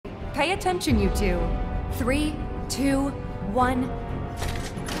Pay attention, you two. 3, 2, 1.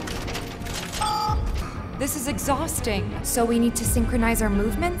 This is exhausting. So we need to synchronize our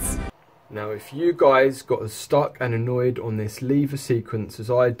movements? Now, if you guys got as stuck and annoyed on this lever sequence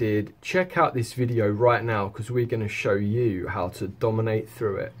as I did, check out this video right now because we're going to show you how to dominate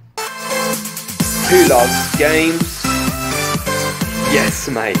through it. Who loves games? Yes,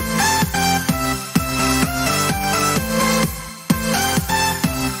 mate.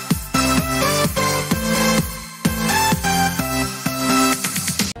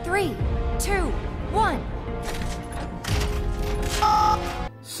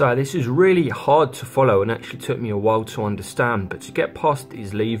 So this is really hard to follow and actually took me a while to understand, but to get past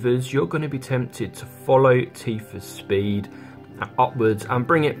these levers you're going to be tempted to follow Tifa's speed upwards and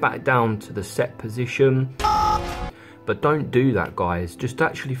bring it back down to the set position. But don't do that, guys, just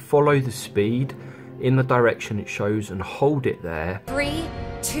actually follow the speed in the direction it shows and hold it there. 3,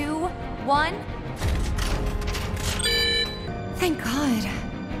 2, 1. Thank God.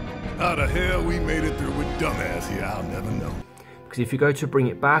 How the hell we made it through with dumbass here, I'll never know. Because if you go to bring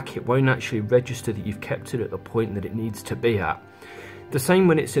it back, it won't actually register that you've kept it at the point that it needs to be at. The same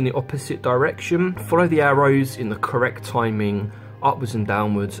when it's in the opposite direction. Follow the arrows in the correct timing, upwards and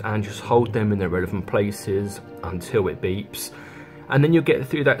downwards, and just hold them in their relevant places until it beeps. And then you'll get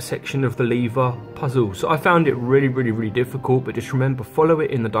through that section of the lever puzzle. So I found it really difficult, but just remember, follow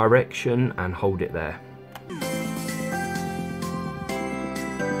it in the direction and hold it there.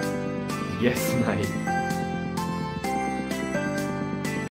 Yes, mate.